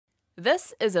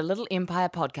This is a Little Empire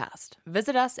podcast.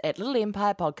 Visit us at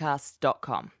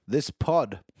littleempirepodcasts.com. This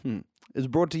pod is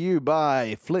brought to you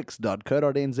by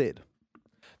flicks.co.nz.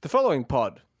 The following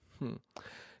pod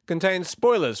contains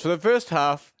spoilers for the first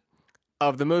half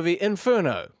of the movie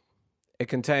Inferno. It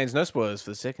contains no spoilers for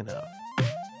the second half.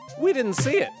 We didn't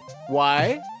see it.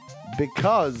 Why?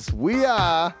 Because we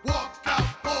are...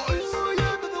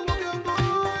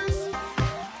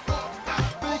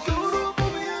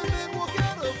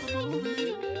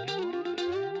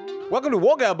 Welcome to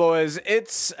Walkout Boys.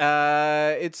 It's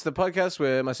the podcast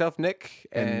where myself, Nick,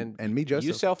 and me, Joseph.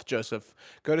 yourself, Joseph,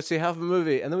 go to see half of a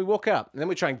movie, and then we walk out, and then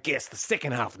we try and guess the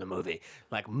second half of the movie,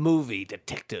 like movie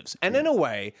detectives. And in a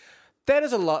way, that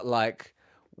is a lot like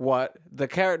what the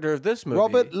character of this movie,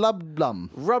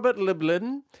 Robert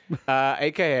Lublin,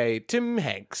 aka Tim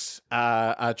Hanks,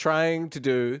 are trying to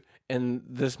do in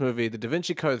this movie, The Da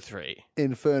Vinci Code 3.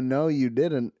 Inferno, you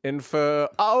didn't.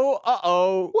 What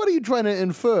What are you trying to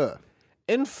infer?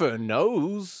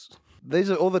 Infernos. These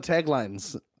are all the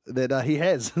taglines that he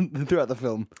has throughout the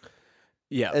film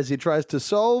Yeah. as he tries to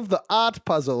solve the art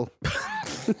puzzle.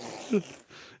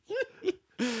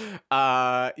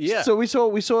 Yeah. So we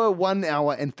saw 1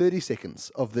 hour and 30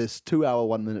 seconds of this 2 hour,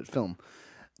 1 minute film.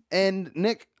 And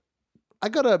Nick, I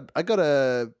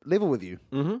gotta level with you.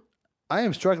 Mm-hmm. I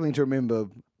am struggling to remember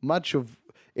much of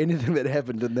anything that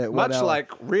happened in that 1 Much hour. like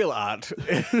real art.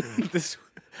 This,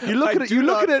 You look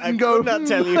at it and go, I could not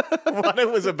tell you what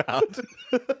it was about.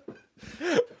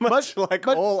 much like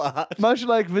all art. Much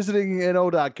like visiting an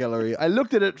old art gallery. I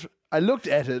looked at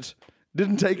it,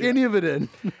 didn't take any of it in.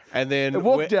 And then I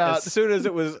walked out. As soon as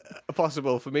it was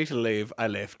possible for me to leave, I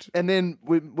left. And then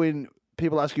when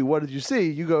people ask you, what did you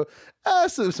see? You go,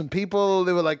 so there were some people,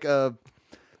 there were like,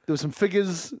 there were some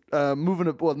figures not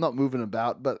moving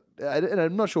about, but and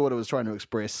I'm not sure what it was trying to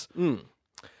express.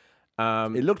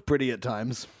 It looked pretty at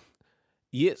times.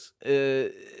 Yes,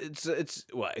 it's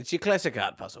your classic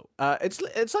art puzzle.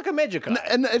 It's like a magic art.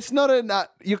 And it's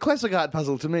not your classic art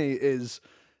puzzle to me is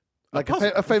like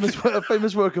a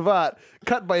famous work of art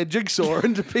cut by a jigsaw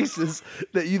into pieces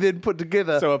that you then put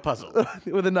together. So a puzzle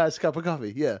with a nice cup of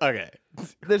coffee. Yeah. Okay.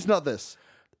 That's not this.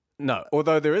 No,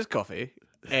 although there is coffee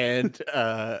and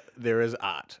there is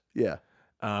art. Yeah.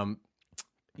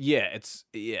 It's.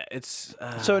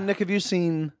 So Nick, have you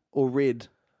seen or read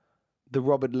the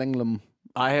Robert Langdon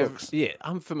I have. books? Yeah,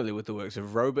 I'm familiar with the works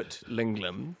of Robert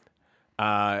Langdon.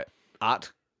 Art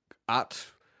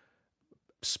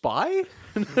spy.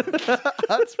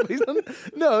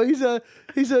 No, he's a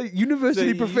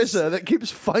university professor that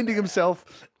keeps finding himself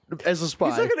as a spy.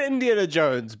 He's like an Indiana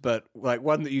Jones, but like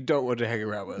one that you don't want to hang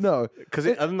around with. No. Because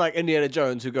unlike Indiana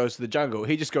Jones, who goes to the jungle,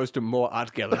 he just goes to more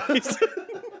art galleries.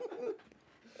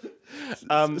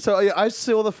 So I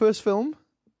saw the first film,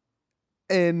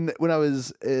 and when I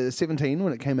was 17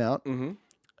 when it came out,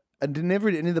 I never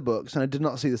read any of the books, and I did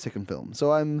not see the second film.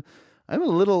 So I'm a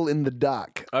little in the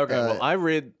dark. Okay, well, I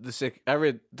read I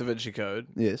read Da Vinci Code,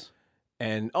 Yes.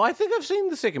 and I think I've seen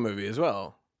the second movie as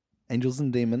well. Angels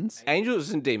and Demons.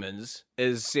 Angels and Demons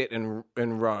is set in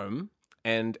Rome,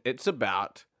 and it's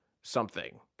about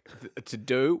something to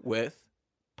do with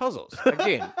puzzles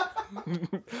again.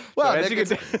 Well, as you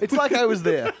can it's like I was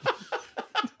there.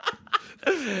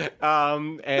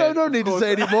 No need to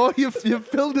say anymore. You've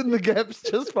filled in the gaps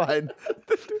just fine.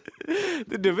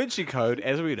 The Da Vinci Code,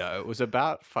 as we know, was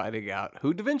about finding out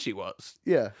who Da Vinci was.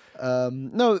 Yeah.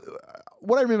 No,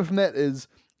 what I remember from that is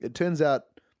it turns out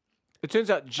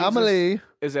Jesus Amelie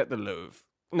is at the Louvre.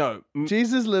 No,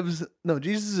 Jesus'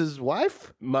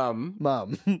 wife? Mum.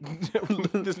 Mum.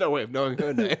 There's no way of knowing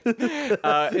her name.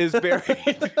 Is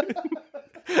buried.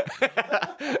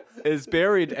 Is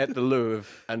buried at the Louvre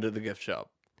under the gift shop.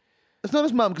 It's not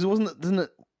his mum, because wasn't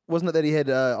it that he had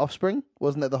offspring?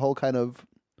 Wasn't that the whole kind of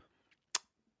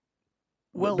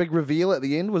big reveal at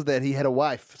the end? Was that he had a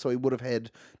wife, so he would have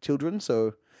had children.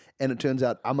 So, and it turns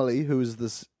out Amelie, who is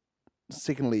this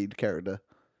second lead character.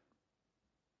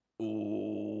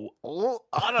 Ooh,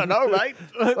 I don't know, mate.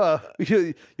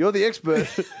 You're the expert.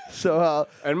 So,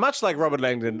 and much like Robert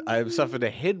Langdon, I have suffered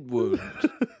a head wound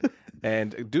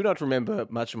and do not remember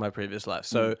much of my previous life.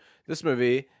 So this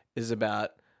movie is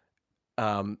about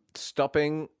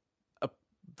stopping a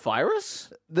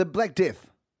virus? the Black Death.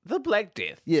 The Black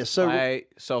Death. Yeah, so by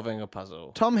solving a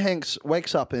puzzle. Tom Hanks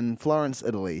wakes up in Florence,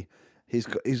 Italy. He's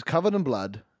covered in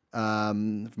blood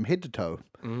from head to toe.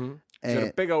 Mm-hmm. He's got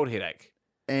a big old headache.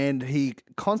 And he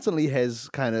constantly has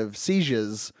kind of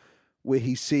seizures where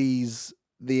he sees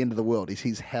the end of the world. He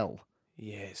sees hell.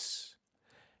 Yes.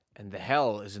 And the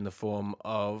hell is in the form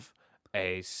of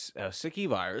a sicky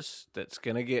virus that's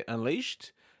going to get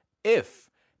unleashed if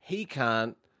he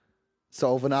can't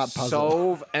Solve an art puzzle.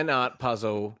 solve an art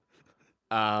puzzle.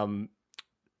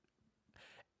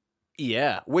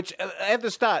 Yeah, which at the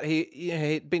start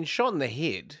he'd been shot in the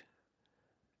head,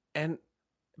 and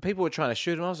people were trying to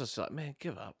shoot him. I was just like, man,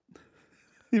 give up.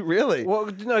 Really? Well,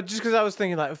 no, just because I was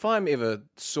thinking, like, if I'm ever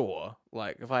sore,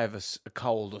 like if I have a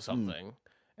cold or something,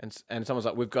 and someone's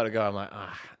like, we've got to go, I'm like,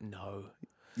 no.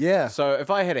 Yeah. So if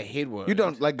I had a head wound, You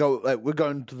don't like go like we're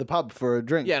going to the pub for a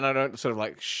drink. yeah, and I don't sort of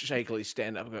like shakily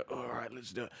stand up and go, all right,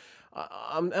 let's do it.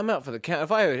 I'm out for the count.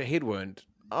 If I have a head wound,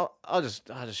 I'll just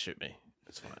shoot me.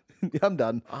 It's fine. I'm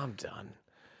done. I'm done.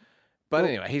 But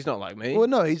anyway, he's not like me. Well,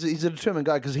 no, he's a determined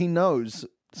guy because he knows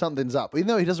something's up, even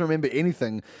though he doesn't remember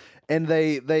anything. And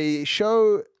they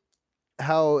show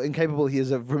how incapable he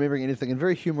is of remembering anything in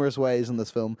very humorous ways in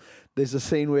this film. There's a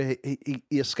scene where he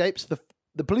escapes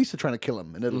the police are trying to kill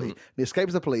him in Italy. He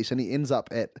escapes the police and he ends up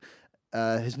at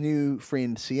his new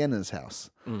friend Sienna's house.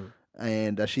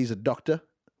 And she's a doctor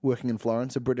working in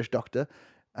Florence, a British doctor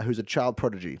who's a child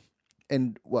prodigy.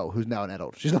 And, well, who's now an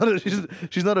adult. She's not a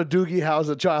Doogie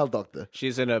Howser child doctor.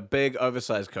 She's in a big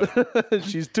oversized coat.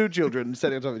 She's two children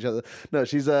standing on top of each other. No,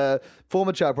 she's a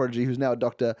former child prodigy who's now a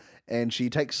doctor, and she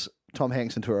takes Tom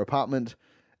Hanks into her apartment,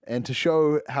 and to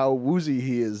show how woozy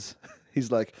he is, he's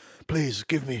like, please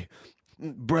give me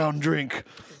brown drink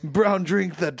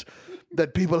that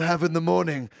people have in the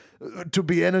morning to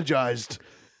be energized.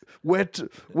 Wet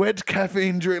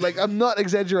caffeine drink. Like, I'm not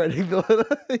exaggerating.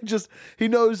 he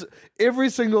knows every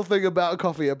single thing about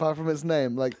coffee apart from its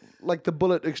name. Like the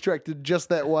bullet extracted just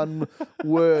that one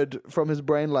word from his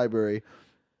brain library.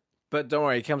 But don't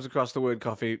worry, he comes across the word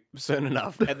coffee soon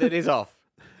enough, and then he's off.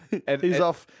 He's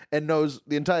off and knows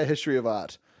the entire history of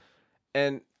art.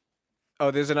 And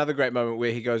there's another great moment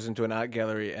where he goes into an art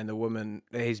gallery, and the woman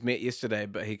that he's met yesterday,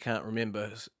 but he can't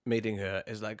remember meeting her,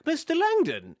 is like, Mr.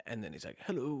 Langdon. And then he's like,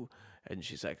 hello. And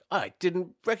she's like, I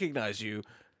didn't recognize you.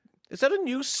 Is that a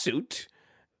new suit?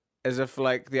 As if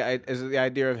like the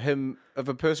idea of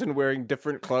a person wearing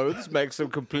different clothes makes them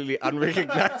completely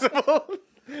unrecognizable.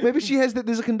 Maybe she has that.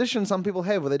 There's a condition some people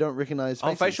have where they don't recognize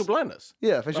faces. Oh, facial blindness.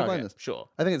 Yeah, facial blindness. Sure.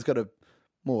 I think it's got a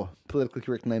more politically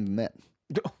correct name than that.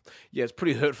 Yeah, it's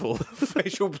pretty hurtful.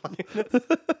 Facial blindness.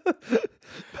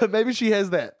 But maybe she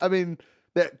has that. I mean,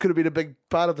 that could have been a big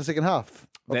part of the second half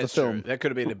of the film. True. That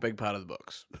could have been a big part of the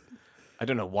books. I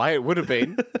don't know why it would have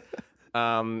been.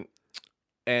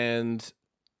 And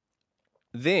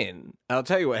then I'll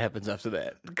tell you what happens after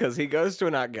that, because he goes to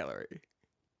an art gallery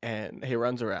and he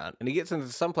runs around and he gets into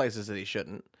some places that he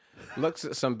shouldn't, looks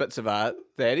at some bits of art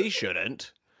that he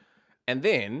shouldn't, and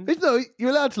then You're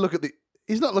allowed to look at the.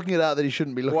 He's not looking at art that he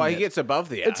shouldn't be looking at. Well, he gets above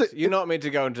the art. You're not meant to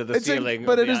go into the ceiling.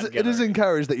 But of the it is art it is gallery.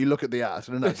 encouraged that you look at the art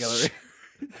in an art gallery.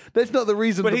 That's not the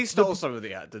reason. But he stole some of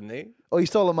the art, didn't he? Oh, he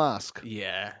stole a mask.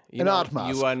 Yeah, An art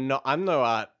mask. You are not. I'm no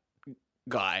art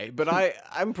guy, but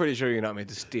I'm pretty sure you're not meant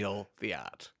to steal the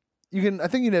art. You can. I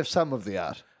think you can have some of the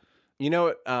art. You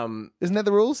know what? Isn't that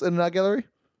the rules in an art gallery?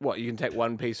 What, you can take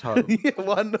one piece home? Yeah,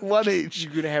 one each.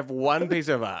 You can have one piece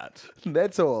of art.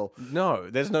 That's all. No,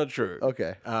 that's not true.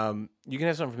 Okay. You can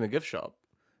have something from the gift shop.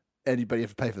 But you have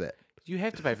to pay for that. You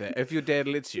have to pay for that if your dad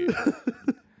lets you.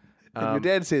 And your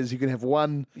dad says you can have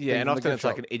one. Yeah, thing and from the often gift it's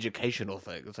like shop. an educational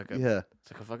thing. It's like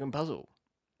it's like a fucking puzzle.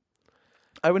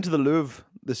 I went to the Louvre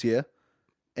this year,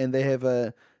 and they have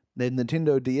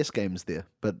Nintendo DS games there,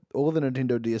 but all the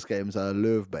Nintendo DS games are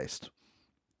Louvre based.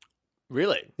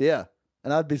 Really? Yeah,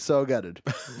 and I'd be so gutted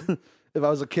if I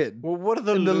was a kid. Well, what are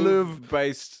the In the Louvre Louvre-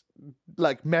 based?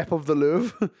 Like map of the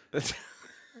Louvre. It's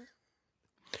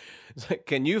like,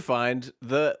 can you find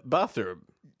the bathroom?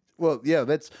 Well, yeah,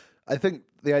 I think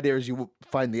the idea is you will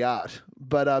find the art,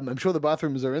 but I'm sure the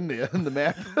bathrooms are in there in the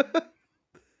map.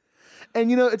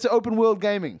 And it's open world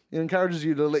gaming. It encourages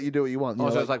you to let you do what you want. You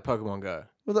know, So it's like Pokemon Go.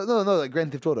 well, no, like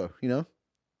Grand Theft Auto. Oh,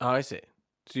 I see.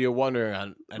 So you're wandering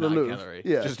around an The art Louvre, gallery,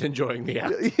 yeah. just enjoying the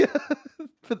art. Yeah,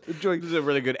 but enjoying. This is a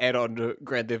really good add-on to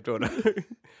Grand Theft Auto.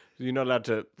 You're not allowed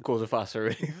to cause a fuss or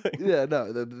anything. Yeah,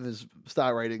 no, there's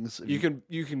star ratings. You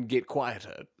can get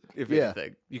quieter, if Yeah.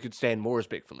 anything. You could stand more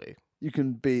respectfully. You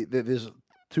can be. There's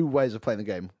two ways of playing the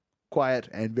game: quiet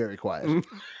and very quiet.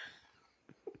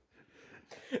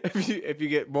 If you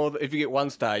get 1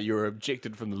 star, you're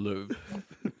ejected from the Louvre.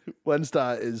 1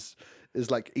 star is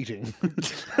like eating.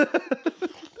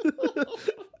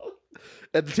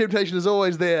 And the temptation is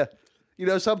always there.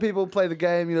 Some people play the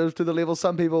game, to the level.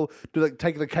 Some people do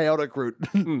take the chaotic route.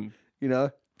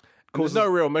 There's no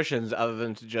real missions other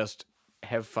than to just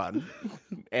have fun,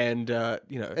 and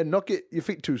and not get your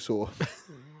feet too sore.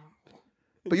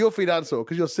 But your feet aren't sore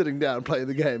because you're sitting down playing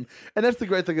the game, and that's the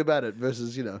great thing about it.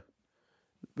 Versus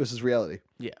versus reality.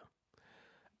 Yeah.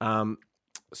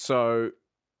 So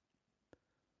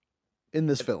In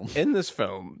this film,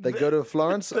 they they go to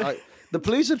Florence. The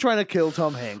police are trying to kill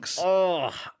Tom Hanks.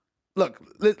 Oh, Look,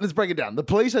 let's break it down. The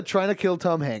police are trying to kill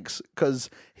Tom Hanks because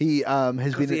he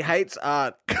has been. he hates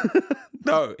art.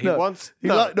 No, he No, wants. he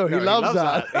loves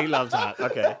art. He loves art.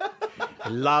 Okay, he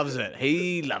loves it.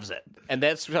 He loves it, and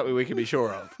that's something we can be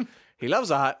sure of. He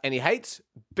loves art, and he hates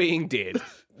being dead,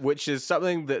 which is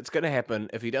something that's going to happen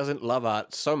if he doesn't love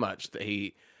art so much that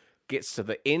he gets to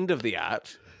the end of the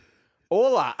art.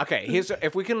 All art. Okay,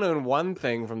 if we can learn one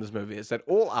thing from this movie, is that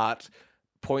all art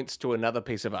points to another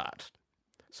piece of art.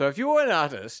 So if you're an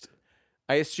artist,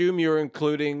 I assume you're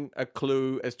including a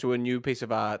clue as to a new piece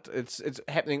of art. It's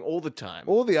happening all the time.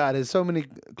 All the art has so many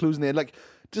clues in there, like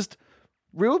just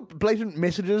real blatant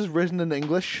messages written in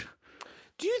English.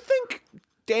 Do you think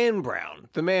Dan Brown,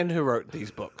 the man who wrote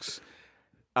these books,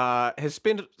 has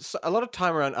spent a lot of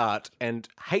time around art and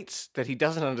hates that he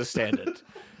doesn't understand it?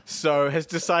 So has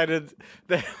decided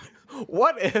that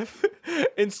what if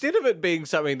instead of it being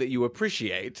something that you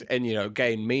appreciate and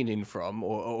gain meaning from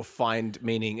or find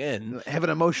meaning in, Have an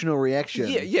emotional reaction.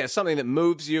 yeah, something that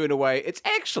moves you in a way, it's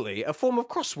actually a form of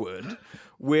crossword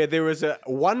where there is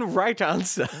one right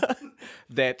answer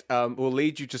that will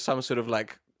lead you to some sort of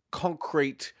like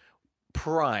concrete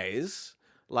prize,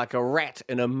 like a rat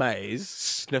in a maze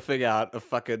sniffing out a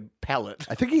fucking pallet.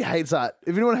 I think he hates art.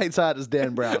 If anyone hates art, it's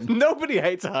Dan Brown. Nobody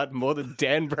hates art more than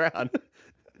Dan Brown.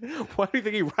 Why do you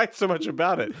think he writes so much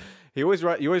about it? You always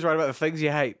write about the things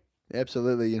you hate.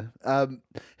 Absolutely.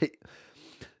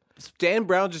 Dan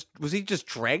Brown was he just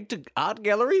dragged to art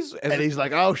galleries? And he's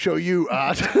like, I'll show you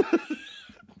art.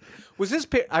 Was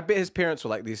I bet his parents were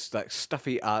like these like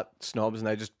stuffy art snobs, and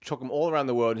they just took him all around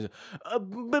the world. And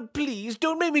said, but please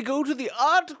don't make me go to the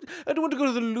art. I don't want to go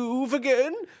to the Louvre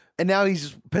again. And now he's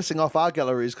just pissing off art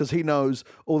galleries because he knows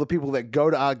all the people that go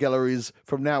to art galleries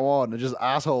from now on are just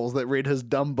assholes that read his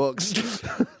dumb books.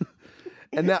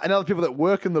 and now other people that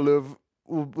work in the Louvre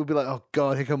will be like, oh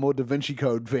God, here come more Da Vinci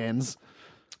Code fans.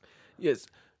 Yes.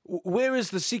 Where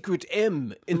is the secret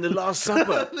M in the Last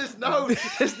Supper? There's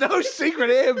no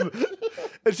secret M.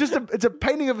 It's just it's a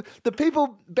painting of the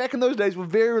people back in those days were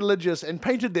very religious and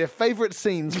painted their favorite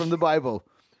scenes from the Bible.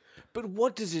 But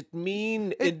what does it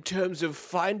mean in terms of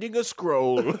finding a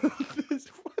scroll?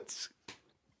 What?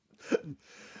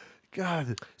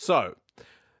 God. So,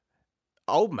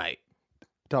 old mate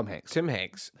Tom Hanks. Tim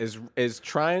Hanks is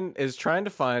trying to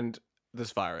find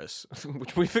this virus,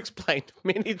 which we've explained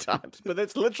many times, but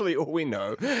that's literally all we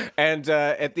know. And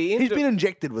at the end, He's been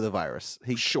injected with a virus.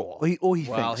 Sure. He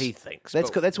He thinks.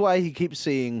 That's why he keeps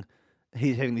seeing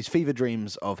he's having these fever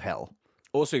dreams of hell.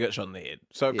 Also got shot in the head,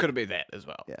 so it could be that as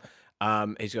well. Yeah.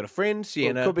 He's got a friend,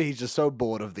 Sienna. Well, it could be he's just so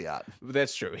bored of the art.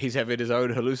 That's true. He's having his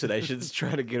own hallucinations,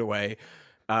 trying to get away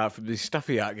from these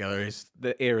stuffy art galleries.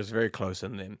 The air is very close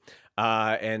in them.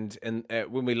 And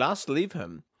when we last leave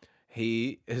him,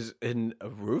 he is in a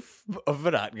roof of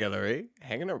an art gallery,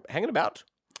 hanging about.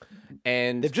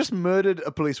 And They've just murdered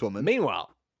a policewoman.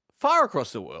 meanwhile, far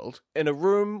across the world, in a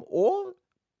room or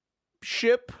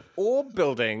ship or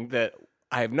building that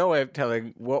I have no way of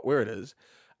telling where it is,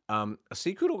 a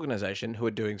secret organization who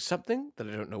are doing something that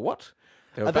I don't know what.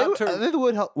 Are they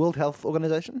the World Health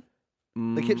Organization?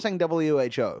 They keep saying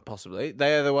WHO. Possibly.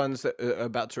 They are the ones that are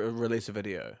about to release a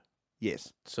video.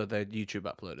 Yes. So they're YouTube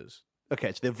uploaders.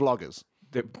 Okay, so they're vloggers.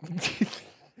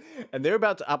 And they're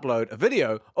about to upload a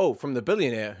video, from the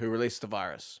billionaire who released the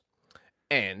virus.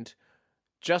 And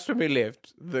just when we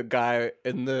left, the guy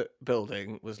in the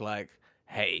building was like,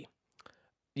 hey,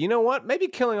 you know what? Maybe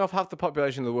killing off half the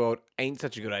population of the world ain't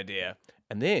such a good idea.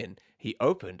 And then he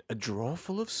opened a drawer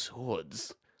full of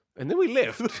swords. And then we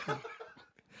left.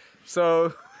 So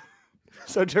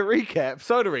to recap,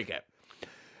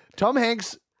 Tom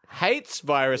Hanks hates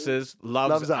viruses,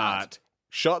 loves art.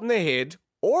 Shot in the head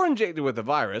or injected with a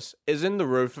virus is in the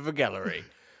roof of a gallery.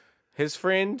 His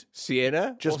friend,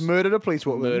 Sienna, just murdered a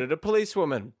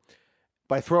policewoman.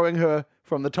 By throwing her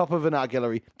from the top of an art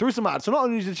gallery through some art. So not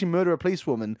only did she murder a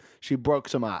policewoman, she broke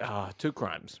some art. Two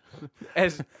crimes.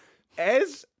 As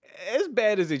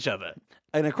bad as each other.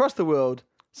 And across the world,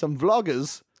 some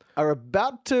vloggers are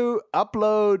about to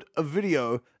upload a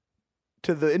video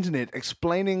to the internet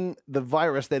explaining the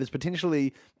virus that has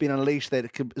potentially been unleashed that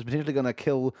is potentially going to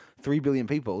kill 3 billion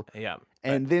people. Yeah.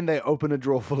 And then they open a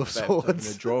drawer full of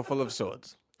swords. A drawer full of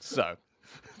swords. So,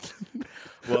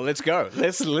 well, let's go.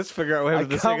 Let's figure out what happens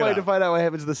in the second half. I can't wait to find out what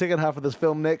happens in the second half of this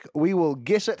film, Nick. We will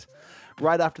guess it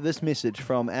right after this message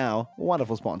from our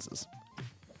wonderful sponsors.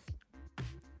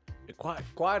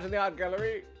 Quiet in the art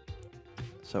gallery.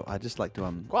 So I just like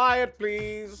to Quiet,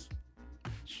 please.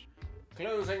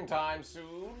 Closing time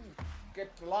soon.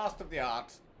 Get the last of the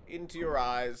art into your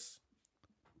eyes.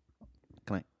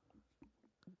 Can I?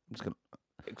 I'm just gonna.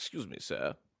 Excuse me,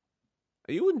 sir.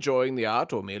 Are you enjoying the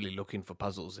art or merely looking for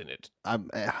puzzles in it?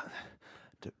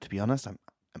 To be honest,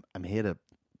 I'm here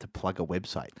to plug a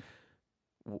website.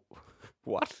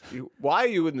 What? Why are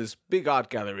you in this big art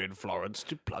gallery in Florence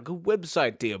to plug a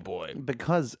website, dear boy?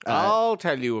 Because I'll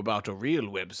tell you about a real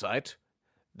website.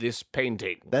 This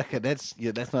painting. that's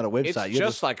not a website. It's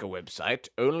just like a website,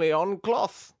 only on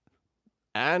cloth.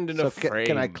 And in a frame.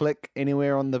 Can I click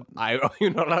anywhere on the?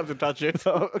 You're not allowed to touch it.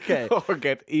 Oh, okay. Or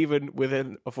get even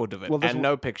within a foot of it. Well, and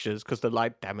no pictures, because the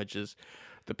light damages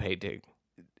the painting.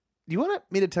 Do you want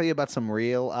me to tell you about some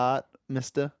real art,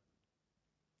 mister?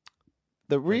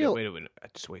 The real... Wait a minute.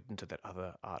 Just wait until that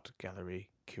other art gallery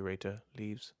curator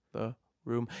leaves the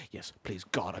room. Yes, please,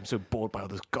 God, I'm so bored by all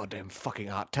this goddamn fucking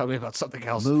art. Tell me about something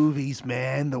else. Movies,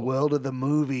 man. The world of the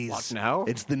movies. What now?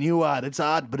 It's the new art. It's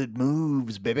art, but it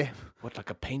moves, baby. What, like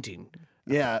a painting?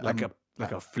 Yeah. Like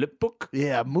a flip book?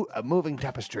 Yeah, a moving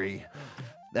tapestry.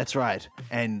 That's right.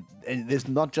 And there's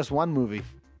not just one movie.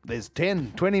 There's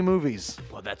 10, 20 movies.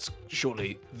 Well, that's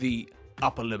surely the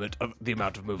upper limit of the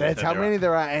amount of movies. That's how many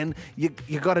there are, and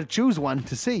you got to choose one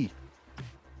to see.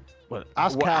 Well,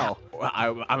 Ask Cal.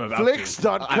 I'm about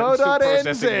Flicks.co.nz. I'm still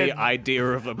processing the idea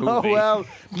of a movie. Oh, well,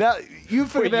 now you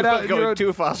figured that out. You're going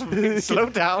too fast for me. Slow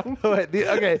down. Wait,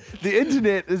 the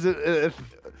internet is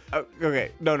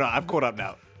okay, no, I've caught up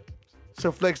now.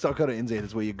 So flex.co.nz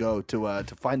is where you go to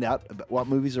find out about what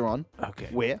movies are on, Okay.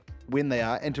 where, when they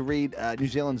are, and to read New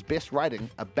Zealand's best writing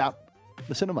about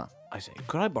the cinema. I say,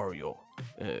 could I borrow your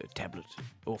tablet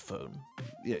or phone?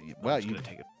 Yeah, well, I'm just going to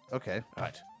take it. Okay, All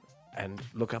right. And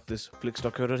look up this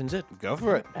flicks.co.nz. go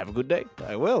for it. Have a good day.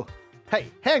 I will. Hey,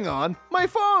 hang on, my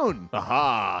phone.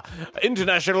 Aha!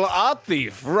 International art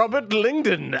thief Robert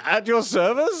Lingdon at your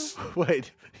service?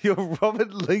 Wait, you're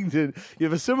Robert Lingdon. You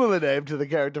have a similar name to the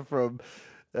character from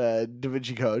Da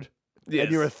Vinci Code. Yes.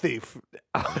 And you're a thief.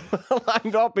 I've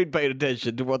not been paying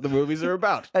attention to what the movies are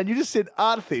about. And you just said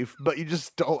art thief, but you just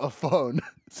stole a phone.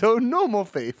 So normal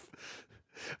thief.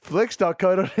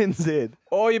 Flicks.co.nz.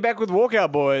 Oh, you're back with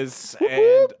Walkout Boys.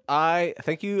 And I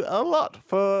thank you a lot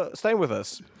for staying with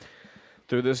us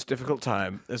through this difficult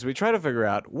time as we try to figure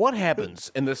out what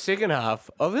happens in the second half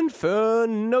of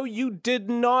Inferno. You did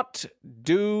not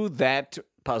do that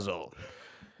puzzle.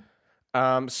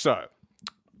 So,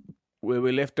 where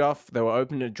we left off, they were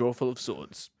opening a drawer full of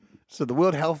swords. So the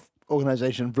World Health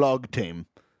Organization vlog team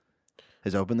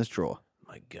has opened this drawer.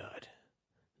 My God,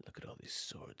 look at all these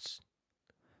swords.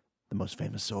 The most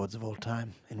famous swords of all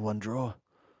time in one drawer.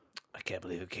 I can't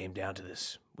believe it came down to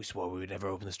this. We swore we would never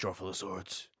open this drawer full of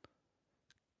swords.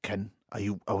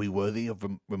 Are we worthy of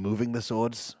removing the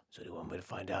swords? So do you want me to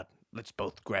find out? Let's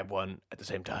both grab one at the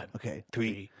same time. Okay,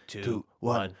 3, 2, 2,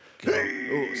 1, go.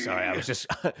 Oh, sorry, I was just...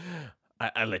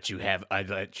 I let you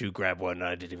grab one and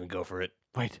I didn't even go for it.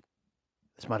 Wait.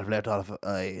 This might have let off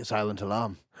a silent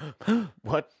alarm.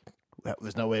 What? Well,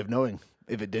 there's no way of knowing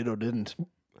if it did or didn't.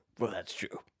 Well, that's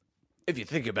true. If you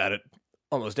think about it,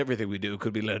 almost everything we do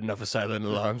could be letting off a silent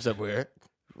alarm somewhere.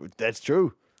 That's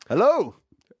true. Hello?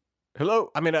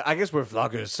 Hello? I mean, I guess we're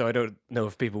vloggers, so I don't know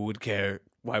if people would care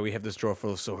why we have this drawer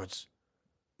full of swords.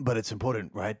 But it's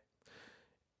important, right?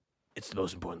 It's the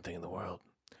most important thing in the world.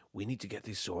 We need to get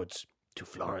these swords to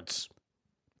Florence.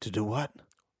 To do what?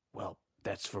 Well,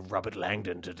 that's for Robert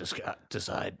Langdon to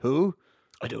decide. Who?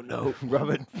 I don't know.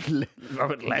 Robert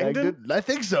Robert Langdon? I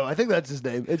think so. I think that's his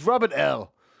name. It's Robert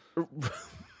L.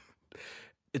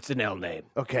 It's an L name.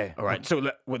 Okay. All right.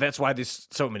 So that's why there's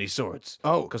so many swords.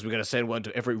 Oh. Because we're going to send one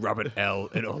to every Robert L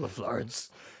in all of Florence.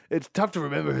 It's tough to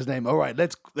remember his name. All right,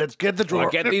 let's get the drawer. Or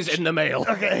get these in the mail.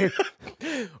 Okay.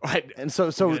 Right. And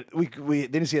so we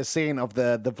then see a scene of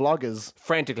the vloggers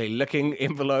Frantically licking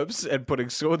envelopes and putting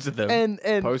swords in them.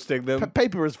 and posting them.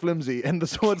 Paper is flimsy and the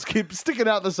swords keep sticking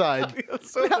out the side.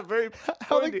 Swords are very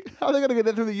How are pointy. they going to get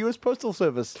that through the U.S. Postal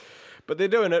Service? But they're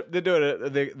doing it.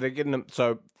 They're getting them.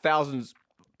 So thousands,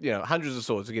 hundreds of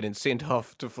swords are getting sent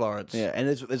off to Florence. Yeah, and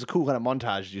there's a cool kind of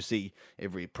montage you see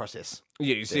every process.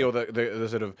 Yeah, you see all the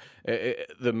sort of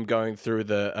them going through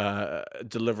the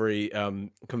delivery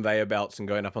conveyor belts and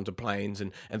going up onto planes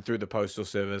and through the postal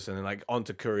service and then like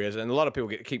onto couriers, and a lot of people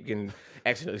keep getting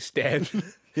accidentally stabbed.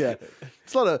 Yeah,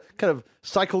 it's a lot of kind of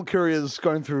cycle couriers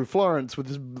going through Florence with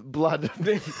this blood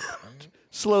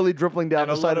slowly dribbling down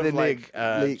And the side of their like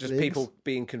neck. just legs. people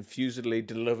being confusedly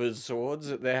delivered swords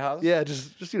at their house. Yeah,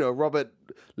 just Robert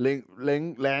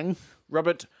Lang.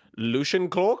 Robert Lucian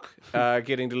Clark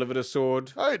getting delivered a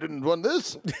sword. I didn't want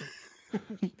this.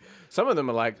 Some of them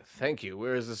are like, "Thank you.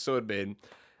 Where has the sword been?"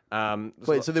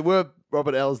 Wait, so there were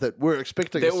Robert L's that were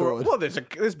expecting a sword. Well,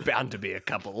 there's bound to be a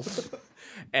couple.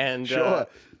 And Sure.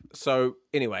 so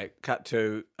anyway, cut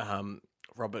to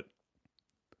Robert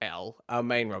L, our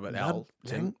main Robert L,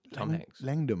 Tom Hanks.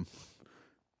 Langdon.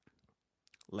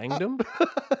 Langdon?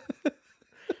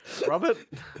 Robert?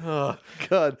 Oh.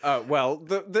 God. Well,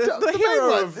 the The hero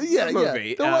main one. of the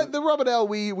movie. The Robert L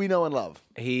we know and love.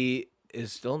 He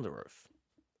is still on the roof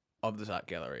of this art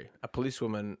gallery. A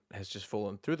policewoman has just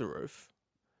fallen through the roof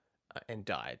and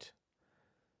died.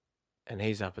 And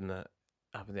he's up in the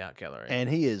art gallery. And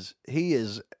he is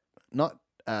not.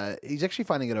 He's actually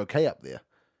finding it okay up there,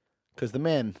 because the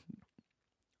man.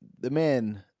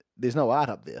 There's no art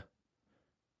up there,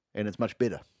 and it's much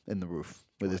better in the roof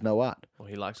where there's no art. Well,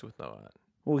 he likes it with no art.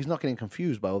 Well, he's not getting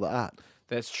confused by all the art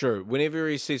That's true. Whenever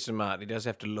he sees some art, he does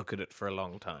have to look at it for a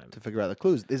long time. to figure out the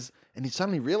clues. And he's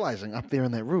suddenly realizing up there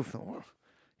on that roof,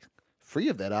 free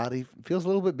of that art, he feels a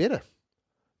little bit better.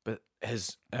 But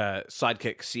his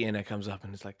sidekick Sienna comes up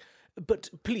and is like, "But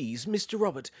please, Mr.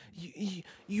 Robert,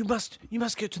 you must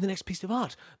go to the next piece of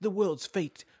art. The world's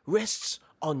fate rests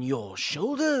on your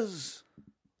shoulders."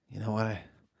 You know what?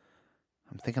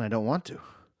 I'm thinking I don't want to.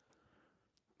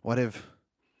 What if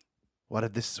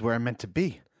this is where I'm meant to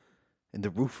be? In the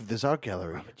roof of this art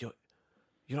gallery. Robert, you're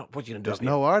not. What you're gonna do? There's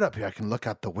no art up here. I can look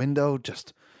out the window,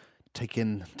 just take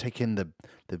in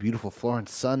the beautiful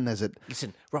Florence sun as it.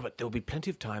 Listen, Robert. There will be plenty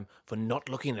of time for not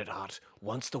looking at art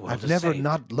once the world I've is never saved.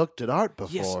 not looked at art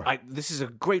before. Yes, this is a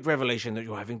great revelation that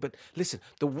you're having. But listen,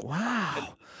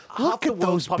 Wow. half Look the at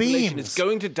world's those population beams. is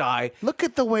going to die. Look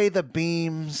at the way the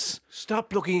beams.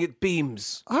 Stop looking at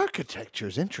beams. Architecture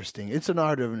is interesting. It's an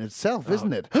art in itself,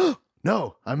 isn't it?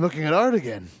 No, I'm looking at art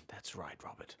again. That's right,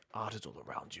 Robert. Art is all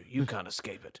around you. You can't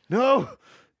escape it. No.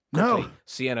 Quickly,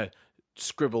 Sienna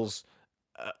scribbles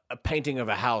a painting of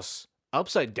a house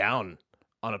upside down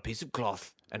on a piece of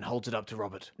cloth and holds it up to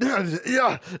Robert.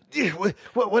 Yeah.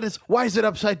 Why is it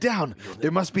upside down?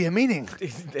 There must be a meaning.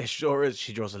 There sure is.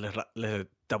 She draws a little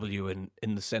W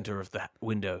in the center of the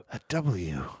window. A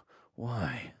W.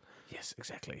 Why? Yes,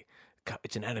 exactly.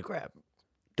 It's an anagram.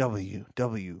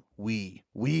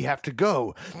 We have to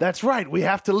go. That's right. We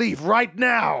have to leave right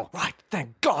now. Right,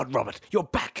 thank God, Robert. You're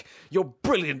back. You're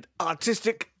brilliant,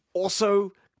 artistic,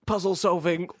 also puzzle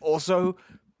solving, also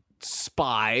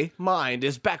spy mind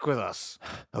is back with us.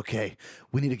 Okay,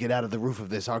 we need to get out of the roof of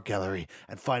this art gallery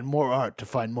and find more art to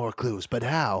find more clues. But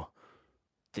how?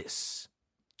 This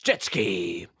jet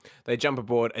ski. They jump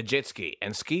aboard a jet ski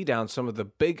and ski down some of the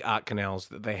big art canals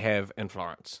that they have in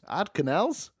Florence. Art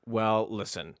canals? Well,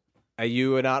 listen, are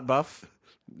you an art buff?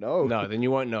 No. No, then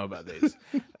you won't know about these.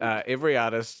 Every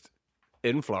artist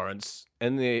in Florence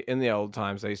in the old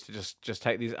times, they used to just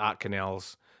take these art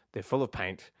canals. They're full of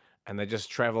paint, and they just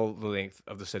travel the length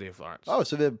of the city of Florence. Oh,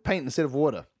 so they're paint instead of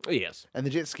water. Yes. And the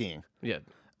jet skiing. Yeah.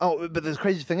 Oh, but the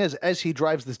crazy thing is, as he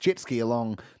drives this jet ski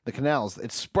along the canals,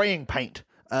 it's spraying paint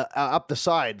up the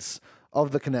sides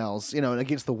of the canals, and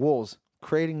against the walls,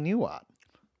 creating new art.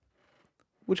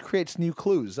 Which creates new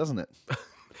clues, doesn't it?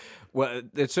 Well,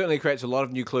 it certainly creates a lot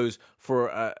of new clues for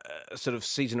a sort of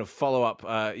season of follow-up,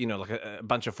 like a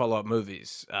bunch of follow-up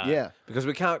movies. Yeah. Because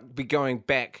we can't be going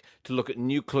back to look at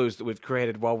new clues that we've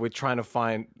created while we're trying to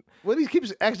find... Well, he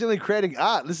keeps accidentally creating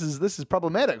art. This is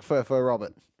problematic for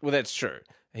Robert. Well, that's true.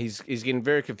 He's getting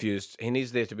very confused. He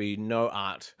needs there to be no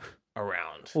art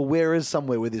around. Well, where is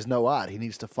somewhere where there's no art? He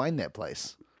needs to find that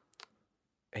place.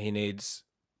 He needs...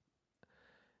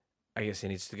 I guess he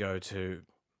needs to go to...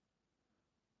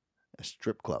 A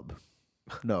strip club.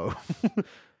 No.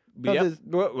 Yeah,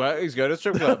 well, he's going to a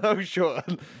strip club. Oh, sure.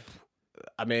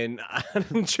 I mean, I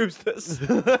didn't choose this.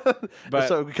 But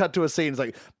So we cut to a scene. It's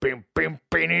like, bim, bim,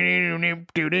 and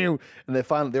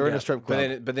they're in a strip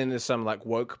club. But then there's some like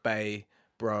woke bay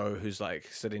bro who's like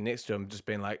sitting next to him, just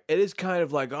being like, "It is kind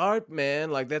of like art,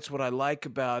 man. Like that's what I like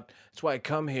about. That's why I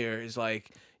come here. Is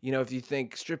like, if you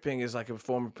think stripping is like a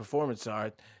form of performance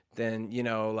art, then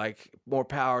like more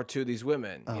power to these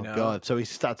women. Oh, God. So he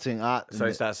starts seeing art. So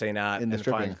he starts seeing art in the and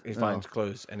stripping. he finds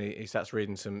clues, and he starts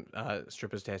reading some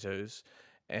strippers' tattoos,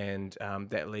 and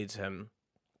that leads him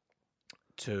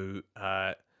to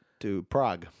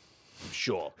Prague.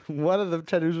 sure. One of the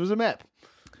tattoos was a map.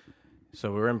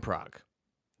 So we're in Prague.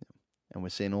 And we're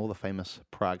seeing all the famous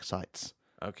Prague sites.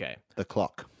 Okay. The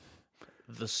clock.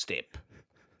 The step.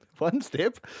 One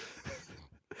step.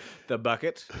 The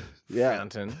bucket. Yeah.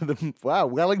 Fountain. Wow,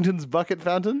 Wellington's bucket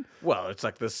fountain? Well, it's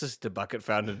like the sister bucket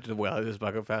fountain to the Wellington's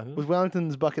bucket fountain. Was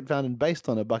Wellington's bucket fountain based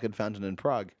on a bucket fountain in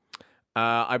Prague?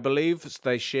 I believe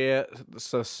they share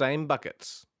the same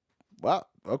buckets. Wow.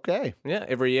 Okay. Yeah,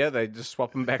 every year they just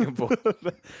swap them back and forth.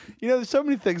 There's so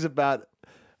many things about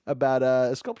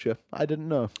sculpture I didn't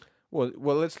know.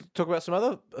 Well, let's talk about some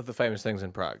other of the famous things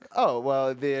in Prague. Oh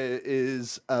well, there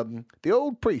is the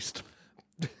old priest.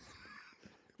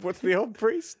 What's the old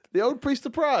priest? The old priest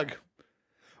of Prague.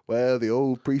 Well, the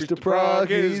old priest of Prague,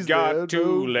 he's got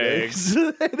two legs.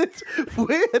 And it's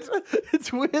weird.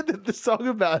 It's weird that the song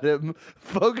about him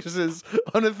focuses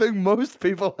on a thing most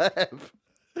people have.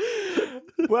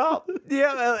 Well,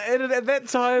 yeah, and at that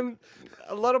time,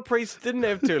 a lot of priests didn't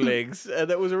have two legs, and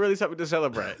that was really something to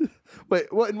celebrate.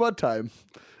 Wait, what? In what time?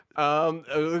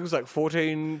 It was like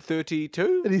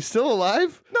 1432. And he's still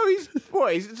alive? No,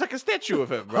 it's like a statue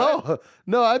of him, right? Oh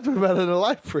no, I'm talking about an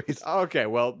alive priest. Okay,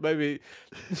 well, maybe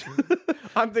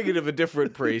I'm thinking of a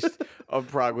different priest of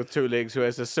Prague with two legs who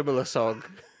has a similar song.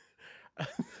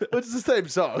 It's the same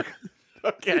song.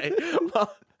 Okay,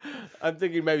 well, I'm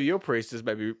thinking maybe your priest has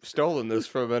maybe stolen this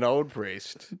from an old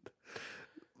priest.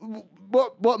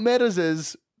 What matters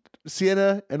is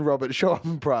Sienna and Robert show up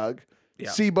in Prague,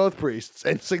 see both priests,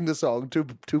 and sing the song to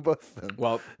both of them.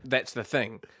 Well, that's the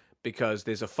thing, because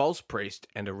there's a false priest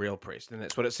and a real priest, and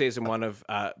that's what it says in one of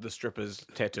the stripper's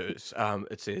tattoos.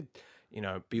 It said,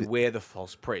 beware the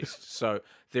false priest. So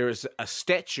there is a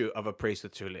statue of a priest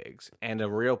with two legs and a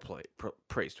real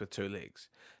priest with two legs.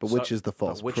 But which is the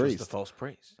false which priest? Which is the false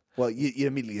priest? Well, you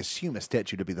immediately assume a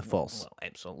statue to be the false. Well,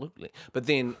 absolutely. But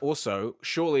then also,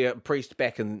 surely a priest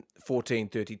back in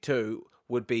 1432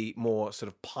 would be more sort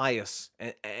of pious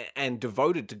and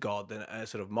devoted to God than a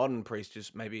sort of modern priest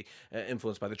who's maybe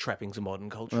influenced by the trappings of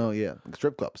modern culture. Oh, yeah. Like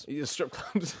strip clubs. Yeah, strip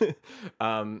clubs.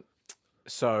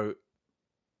 So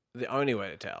the only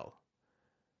way to tell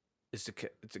is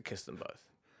to kiss them both.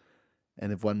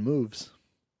 And if one moves,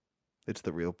 it's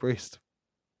the real priest.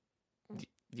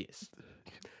 Yes.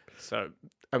 So,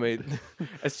 I mean,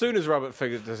 as soon as Robert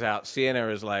figures this out, Sienna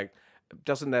is like,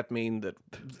 doesn't that mean that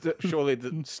surely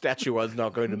the statue is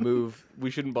not going to move? We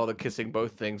shouldn't bother kissing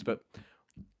both things, but...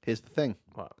 Here's the thing.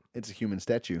 What? It's a human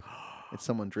statue. It's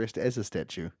someone dressed as a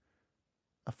statue.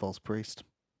 A false priest.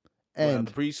 And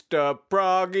the priest of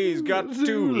Prague, he's got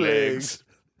two legs.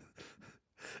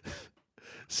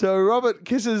 So Robert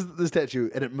kisses the statue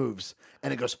and it moves.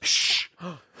 And it goes, shh.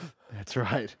 That's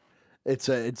right.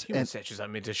 Human statues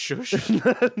aren't meant to shush.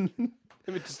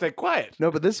 They're meant to stay quiet.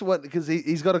 No, but this one, because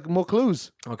he's got more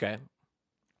clues. Okay.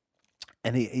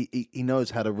 And he knows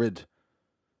how to rid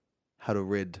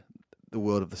the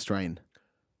world of the strain.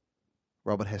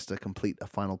 Robert has to complete a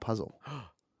final puzzle.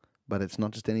 But it's not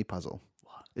just any puzzle.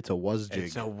 What? It's a was-jig.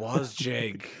 It's a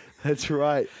was-jig. That's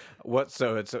right.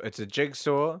 So it's a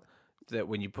jigsaw that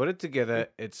when you put it together,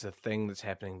 it's a thing that's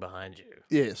happening behind you.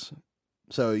 Yes.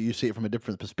 So you see it from a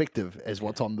different perspective as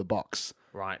what's on the box.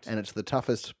 Right. And it's the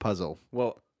toughest puzzle.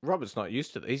 Well, Robert's not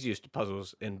used to that. He's used to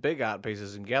puzzles in big art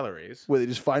pieces in galleries. Where they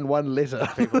just find one letter.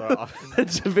 People are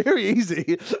It's very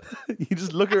easy. You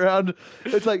just look around.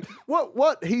 It's like,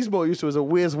 what he's more used to is a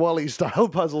Where's Wally style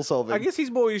puzzle solving. I guess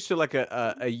he's more used to like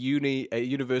a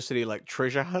university like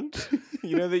treasure hunt.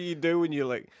 That you do when you're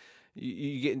like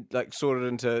you get like sorted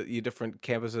into your different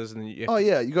campuses and then you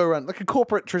you go around like a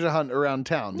corporate treasure hunt around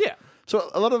town. Yeah. So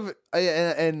a lot of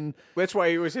and that's why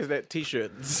he always has that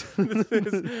T-shirt.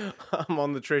 I'm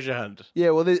on the treasure hunt.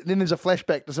 Yeah, well, then there's a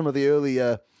flashback to some of the early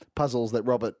puzzles that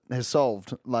Robert has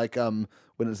solved, like when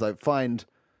it's like find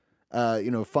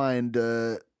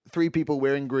 3 people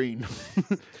wearing green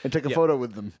and take a photo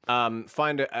with them.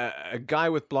 Find a guy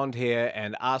with blonde hair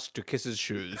and ask to kiss his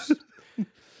shoes.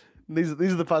 These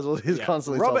are the puzzles he's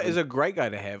constantly Robert solving. is a great guy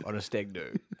to have on a stag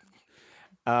do.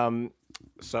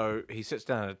 So he sits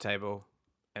down at a table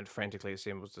and frantically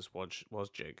assembles this was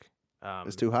jig.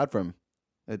 It's too hard for him.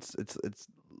 It's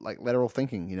like lateral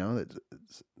thinking,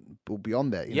 It's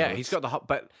beyond that. He's got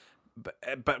the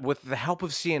but with the help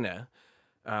of Sienna,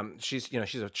 she's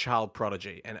a child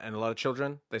prodigy, and a lot of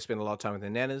children, they spend a lot of time with their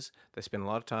nanas. They spend a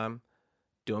lot of time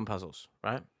doing puzzles,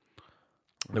 right?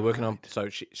 They're working on so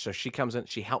she comes in,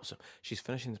 she helps him. She's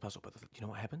finishing the puzzle, but you know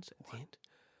what happens at the end?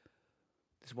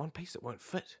 There's one piece that won't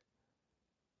fit.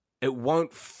 It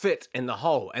won't fit in the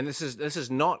hole, and this is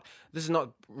not.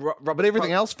 But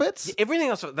everything else fits. Everything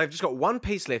else, they've just got one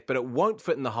piece left, but it won't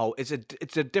fit in the hole. It's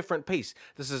a different piece.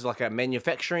 This is like a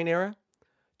manufacturing error.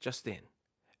 Just then,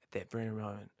 at that very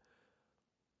moment,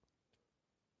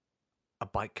 a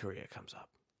bike courier comes up.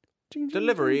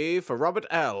 Delivery for Robert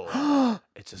L.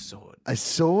 It's a sword. A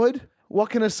sword? What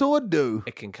can a sword do?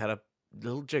 It can cut a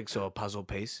little jigsaw puzzle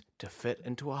piece to fit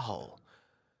into a hole.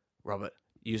 Robert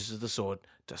uses the sword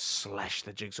to slash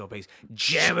the jigsaw piece,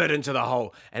 jam it into the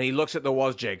hole, and he looks at the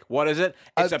was jig. What is it?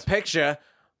 It's a picture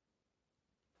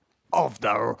of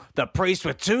the priest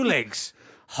with two legs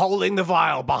holding the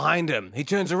vial behind him. He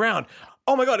turns around.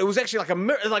 Oh my God, it was actually like a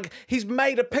mirror. Like he's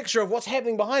made a picture of what's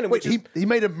happening behind him. Wait, he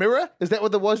made a mirror? Is that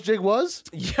what the Wozjig was?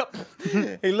 Yep.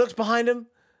 He looks behind him.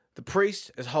 The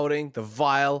priest is holding the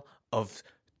vial of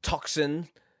toxin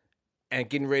and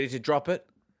getting ready to drop it.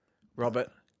 Robert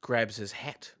grabs his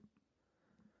hat,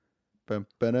 Bum,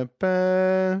 ba-da,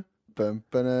 ba, bum,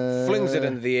 ba-da, flings it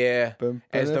into the air. bum,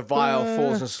 As the ba-da, vial ba,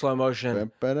 falls in slow motion,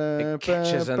 bum, ba-da, it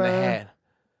catches ba, in the ba. hat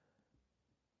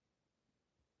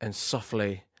and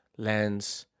softly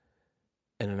lands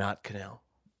in an art canal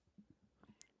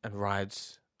and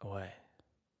rides away.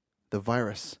 The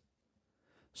virus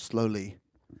slowly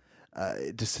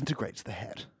disintegrates the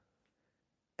hat,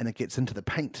 and it gets into the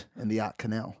paint in the art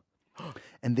canal.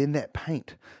 And then that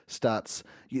paint starts,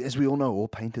 as we all know, all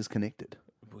paint is connected.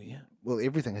 Well, yeah. Well,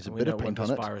 everything has a We bit know of paint what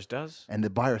on this it. virus does. And the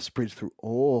virus spreads through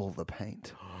all the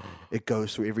paint. It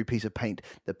goes through every piece of paint,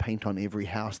 the paint on every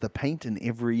house, the paint in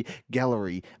every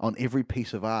gallery, on every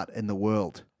piece of art in the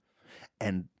world.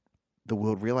 And the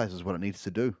world realizes what it needs to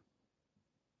do.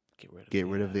 Get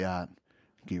Rid of the art.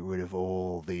 Get rid of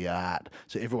all the art.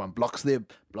 So everyone blocks their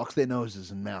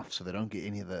noses and mouths so they don't get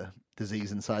any of the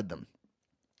disease inside them.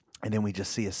 And then we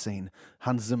just see a scene.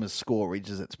 Hans Zimmer's score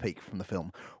reaches its peak from the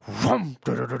film.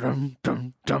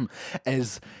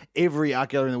 As every art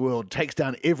gallery in the world takes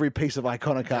down every piece of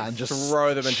iconic art and just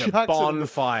throw them into chucks it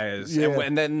bonfires. Yeah.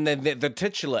 And then the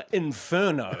titular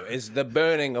Inferno is the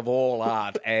burning of all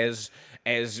art as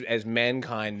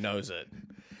mankind knows it.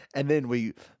 And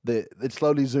then it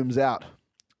slowly zooms out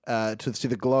to see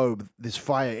the globe. There's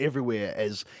fire everywhere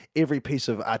as every piece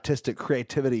of artistic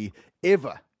creativity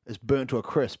ever is burnt to a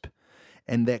crisp.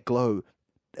 And that globe,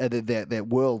 that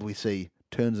world we see,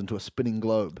 turns into a spinning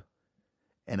globe.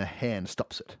 And a hand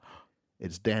stops it.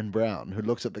 It's Dan Brown, who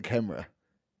looks at the camera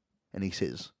and he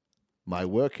says, "My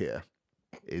work here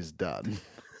is done."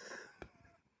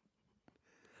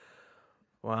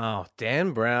 Wow,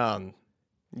 Dan Brown.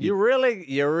 You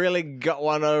really got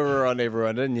one over on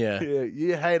everyone, didn't you? Yeah,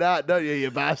 you hate art, don't you,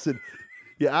 you bastard?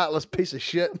 You artless piece of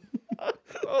shit.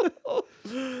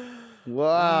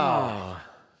 Wow.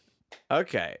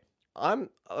 Okay. I'm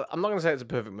not going to say it's a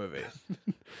perfect movie.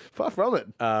 Far from it.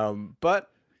 But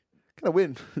Kind of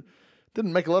win.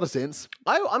 Didn't make a lot of sense.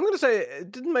 I'm going to say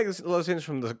it didn't make a lot of sense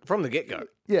from the get-go.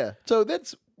 Yeah, so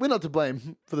we're not to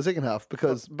blame for the second half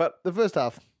because But the first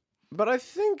half. But I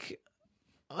think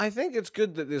it's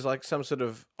good that there's like some sort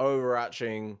of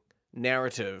overarching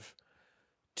narrative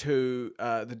to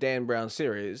the Dan Brown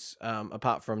series,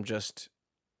 apart from just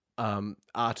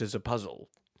art as a puzzle,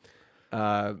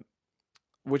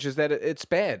 which is that it's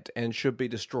bad and should be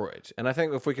destroyed. And I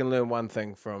think if we can learn one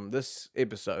thing from this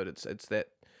episode, it's that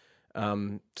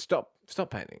stop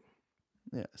painting.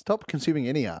 Yeah, stop consuming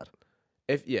any art.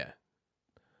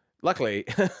 Luckily,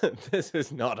 this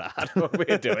is not art what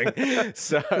we're doing,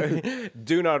 so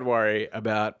do not worry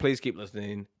about. Please keep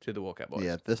listening to the Walkout Boys.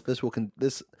 Yeah,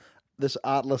 this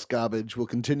artless garbage will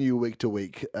continue week to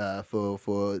week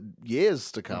for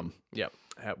years to come. Yep,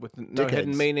 with no Decades.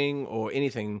 hidden meaning or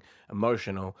anything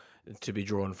emotional to be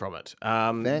drawn from it.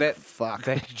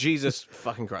 Thank Jesus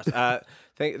fucking Christ.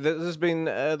 This has been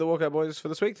the Walkout Boys for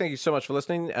this week. Thank you so much for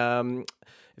listening.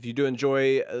 If you do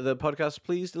enjoy the podcast,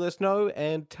 please let us know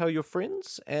and tell your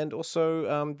friends. And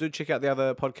also do check out the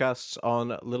other podcasts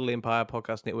on Little Empire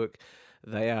Podcast Network.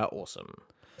 They are awesome.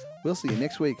 We'll see you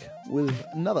next week with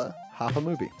another half a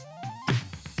movie.